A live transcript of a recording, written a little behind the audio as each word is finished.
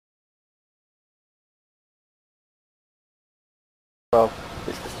Well,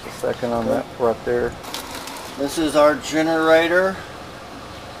 just a second on that right there. This is our generator.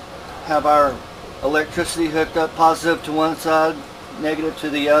 Have our electricity hooked up, positive to one side, negative to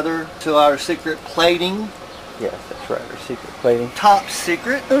the other, to our secret plating. Yes, that's right, our secret plating. Top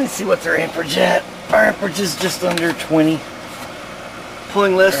secret. Let me see what's our amperage at. Our amperage is just under 20.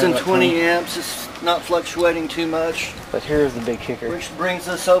 Pulling less than 20 amps. It's not fluctuating too much. But here's the big kicker. Which brings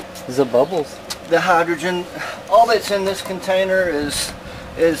us up. The bubbles. The hydrogen. All that's in this container is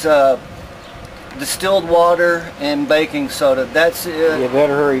distilled water and baking soda. That's it. You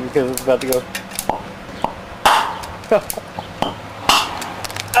better hurry because it's about to go.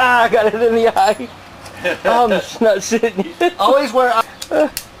 Ah, I got it in the eye. I'm just not sitting. Always wear eye.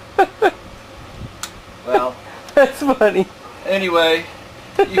 Well, that's funny. Anyway,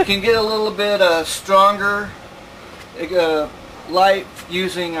 you can get a little bit stronger light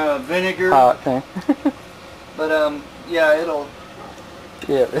using vinegar. Hot thing. But yeah, it'll.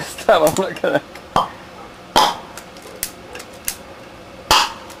 Yeah, this time I'm not gonna.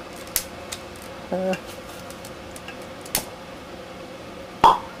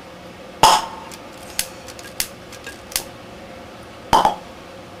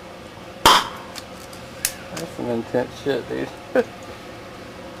 That's some intense shit, dude.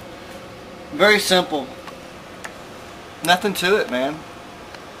 Very simple. Nothing to it, man.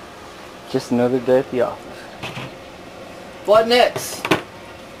 Just another day at the office. What next?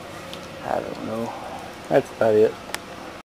 I don't know. That's about it.